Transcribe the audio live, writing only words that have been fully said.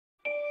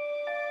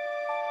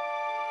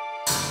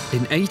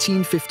In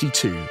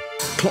 1852,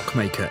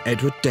 clockmaker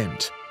Edward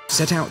Dent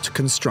set out to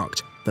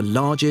construct the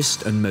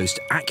largest and most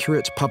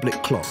accurate public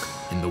clock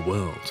in the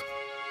world.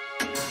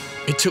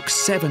 It took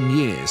 7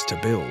 years to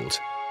build,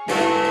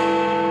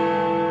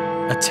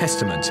 a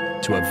testament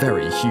to a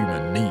very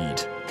human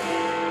need.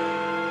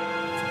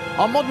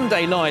 Our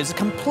modern-day lives are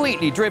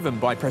completely driven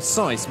by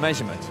precise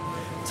measurement.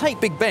 Take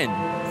Big Ben.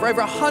 For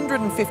over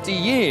 150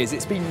 years,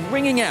 it's been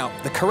ringing out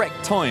the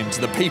correct time to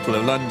the people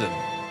of London.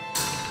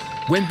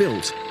 When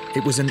built,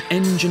 it was an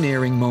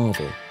engineering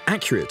marvel,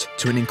 accurate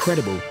to an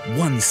incredible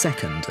 1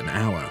 second an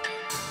hour.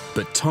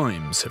 But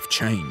times have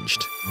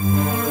changed.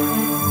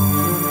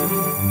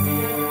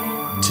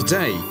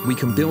 Today, we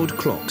can build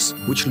clocks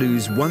which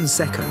lose 1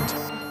 second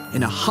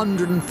in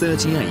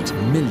 138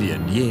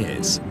 million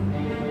years.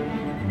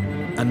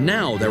 And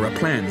now there are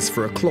plans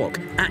for a clock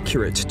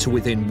accurate to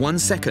within 1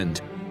 second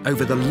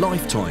over the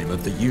lifetime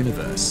of the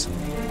universe.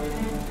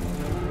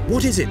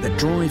 What is it that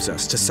drives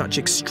us to such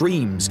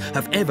extremes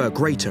of ever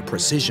greater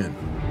precision?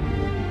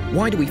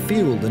 Why do we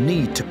feel the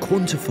need to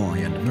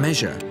quantify and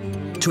measure,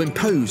 to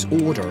impose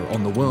order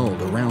on the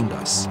world around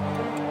us?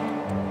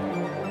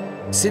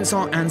 Since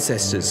our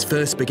ancestors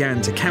first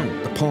began to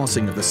count the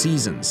passing of the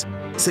seasons,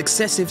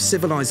 successive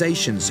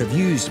civilizations have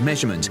used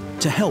measurement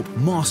to help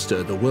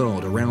master the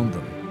world around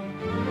them.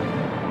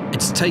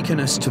 It's taken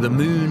us to the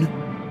moon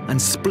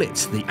and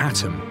split the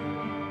atom,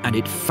 and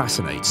it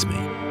fascinates me.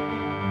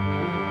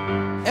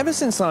 Ever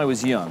since I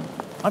was young,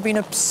 I've been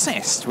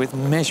obsessed with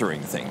measuring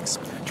things,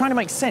 trying to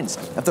make sense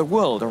of the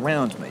world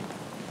around me.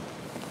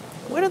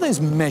 Where do those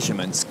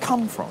measurements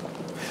come from?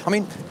 I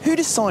mean, who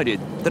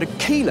decided that a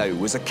kilo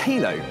was a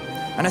kilo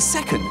and a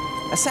second?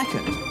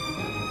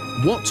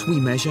 What we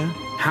measure,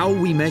 how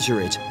we measure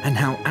it, and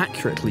how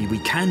accurately we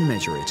can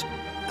measure it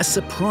are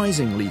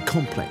surprisingly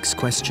complex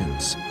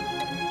questions.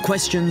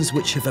 Questions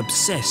which have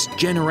obsessed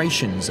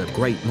generations of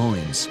great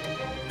minds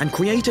and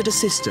created a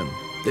system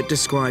that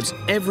describes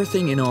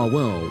everything in our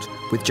world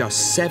with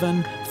just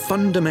 7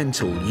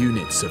 fundamental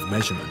units of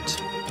measurement.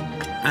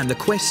 And the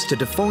quest to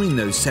define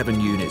those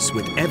 7 units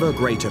with ever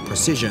greater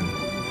precision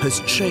has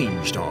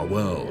changed our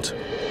world.